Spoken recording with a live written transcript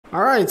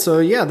All right, so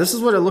yeah, this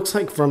is what it looks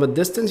like from a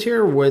distance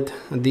here with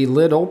the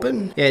lid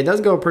open. Yeah, it does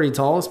go pretty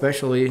tall,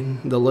 especially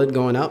the lid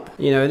going up.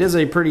 You know, it is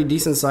a pretty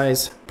decent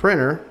size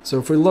printer. So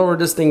if we lower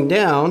this thing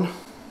down,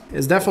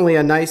 it's definitely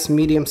a nice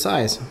medium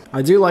size.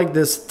 I do like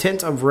this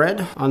tint of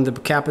red on the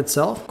cap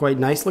itself, quite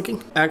nice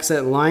looking.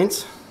 Accent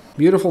lines,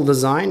 beautiful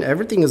design,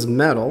 everything is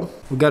metal.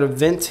 We've got a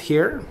vent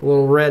here, a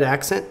little red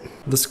accent.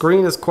 The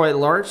screen is quite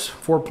large,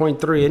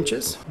 4.3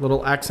 inches,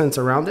 little accents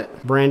around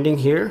it. Branding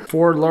here,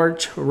 4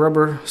 large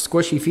rubber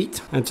squishy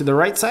feet. And to the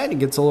right side, it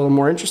gets a little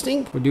more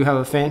interesting. We do have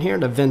a fan here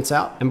that vents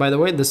out. And by the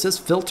way, this is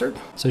filtered,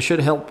 so it should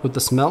help with the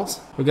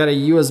smells. We got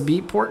a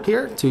USB port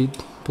here to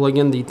plug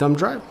in the thumb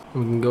drive.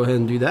 We can go ahead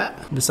and do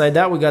that. Beside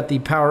that, we got the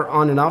power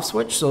on and off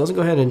switch. So let's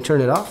go ahead and turn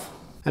it off.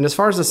 And as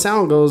far as the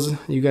sound goes,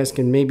 you guys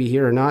can maybe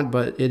hear or not,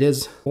 but it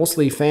is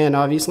mostly fan,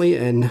 obviously,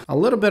 and a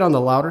little bit on the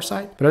louder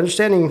side. But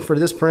understanding for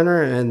this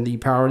printer and the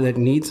power that it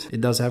needs, it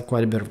does have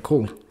quite a bit of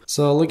cooling.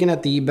 So looking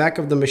at the back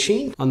of the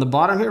machine, on the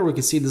bottom here, we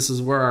can see this is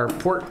where our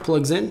port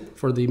plugs in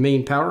for the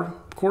main power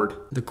cord.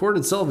 The cord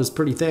itself is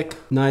pretty thick,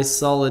 nice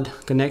solid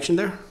connection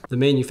there. The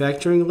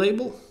manufacturing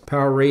label,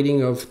 power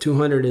rating of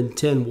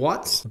 210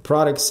 watts, the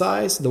product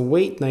size, the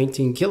weight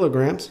 19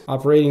 kilograms,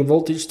 operating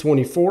voltage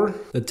 24,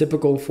 the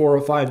typical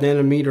 405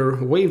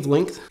 nanometer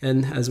wavelength,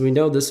 and as we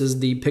know, this is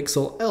the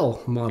Pixel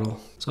L model.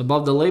 So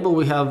above the label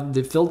we have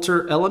the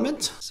filter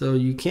element, so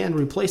you can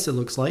replace it,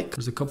 looks like.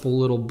 There's a couple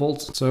little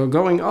bolts. So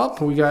going up,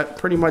 we got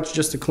pretty much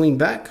just a clean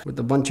back with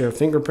a bunch of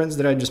fingerprints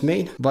that I just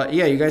made. But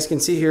yeah, you guys can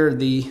see here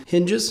the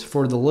hinges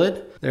for the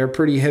lid. They're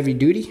pretty heavy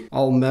duty,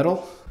 all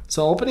metal.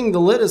 So opening the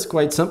lid is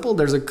quite simple.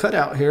 There's a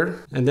cutout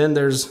here, and then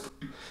there's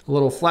a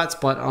little flat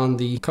spot on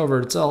the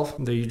cover itself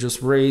that you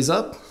just raise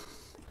up,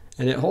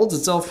 and it holds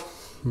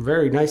itself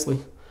very nicely.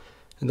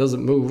 It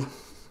doesn't move.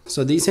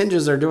 So these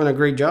hinges are doing a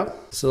great job.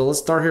 So let's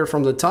start here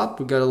from the top.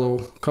 We've got a little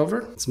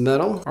cover. It's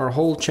metal. Our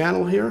whole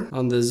channel here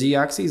on the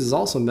Z-axis is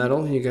also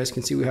metal. You guys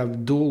can see we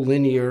have dual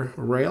linear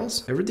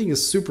rails. Everything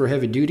is super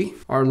heavy duty.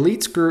 Our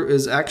lead screw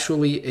is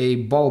actually a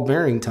ball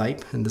bearing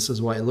type, and this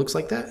is why it looks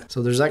like that.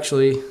 So there's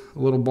actually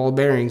little ball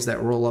bearings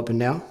that roll up and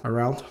down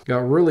around.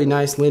 Got really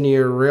nice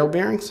linear rail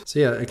bearings. So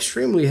yeah,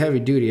 extremely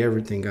heavy duty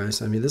everything,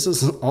 guys. I mean, this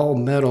is all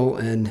metal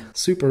and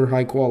super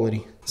high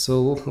quality.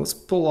 So let's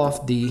pull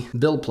off the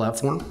build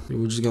platform.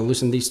 We're just gonna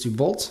loosen these 2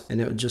 bolts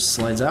and it just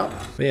slides out.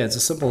 But yeah, it's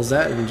as simple as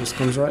that, and it just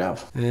comes right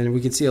out. And we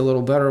can see a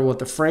little better what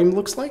the frame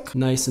looks like.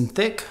 Nice and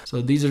thick.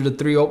 So these are the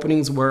 3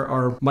 openings where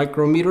our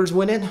micrometers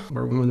went in,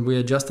 or when we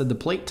adjusted the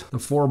plate. The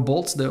 4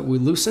 bolts that we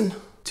loosened,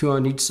 2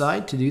 on each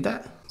side to do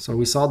that. So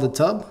we saw the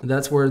tub,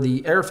 that's where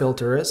the air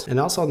filter is.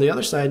 And also on the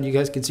other side, you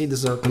guys can see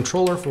this is our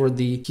controller for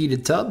the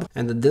heated tub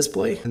and the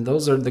display. And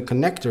those are the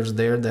connectors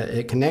there that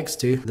it connects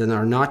to. Then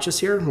our notches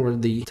here where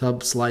the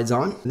tub slides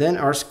on. Then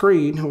our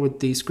screen with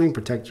the screen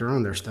protector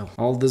on there still.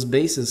 All this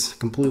base is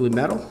completely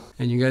metal.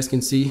 And you guys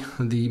can see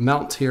the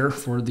mount here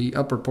for the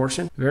upper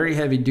portion. Very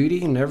heavy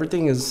duty, and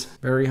everything is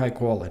very high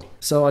quality.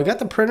 So I got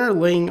the printer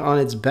laying on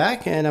its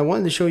back, and I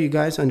wanted to show you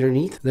guys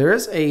underneath. There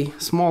is a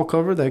small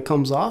cover that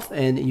comes off,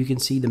 and you can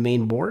see the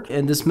main board.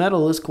 And this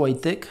metal is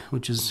quite thick,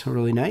 which is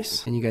really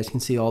nice. And you guys can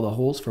see all the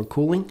holes for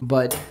cooling.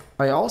 But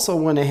I also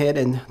went ahead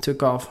and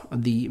took off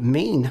the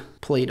main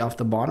plate off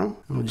the bottom.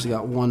 And we just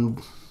got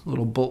one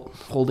little bolt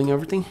holding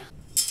everything.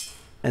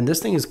 And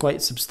this thing is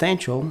quite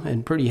substantial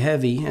and pretty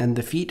heavy, and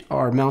the feet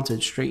are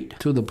mounted straight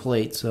to the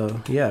plate. So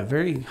yeah,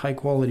 very high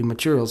quality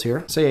materials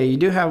here. So yeah, you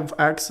do have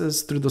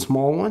access through the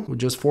small one with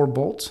just 4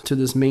 bolts to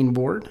this main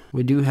board.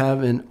 We do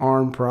have an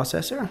ARM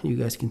processor. You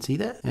guys can see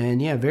that.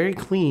 And yeah, very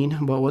clean.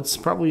 But what's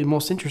probably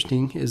most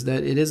interesting is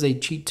that it is a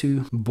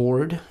Cheat2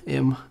 board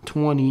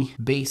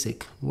M20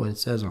 basic, what it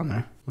says on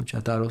there, which I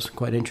thought was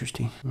quite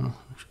interesting. Oh,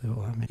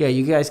 yeah,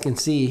 you guys can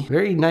see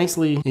very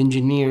nicely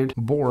engineered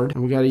board,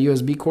 and we got a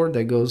USB cord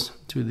that goes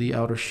to the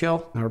outer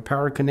shell. Our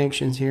power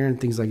connections here and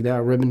things like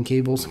that, ribbon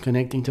cables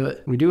connecting to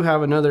it. We do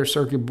have another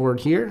circuit board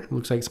here.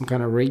 Looks like some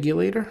kind of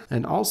regulator,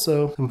 and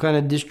also some kind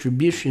of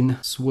distribution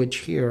switch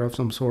here of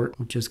some sort,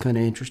 which is kind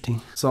of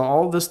interesting. So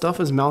all this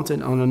stuff is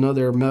mounted on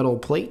another metal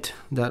plate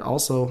that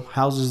also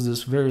houses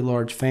this very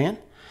large fan.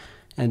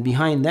 And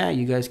behind that,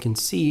 you guys can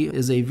see,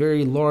 is a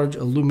very large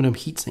aluminum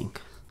heatsink.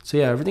 So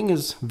yeah, everything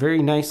is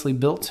very nicely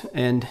built,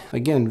 and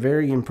again,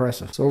 very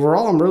impressive. So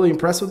overall, I'm really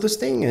impressed with this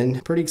thing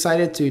and pretty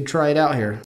excited to try it out here.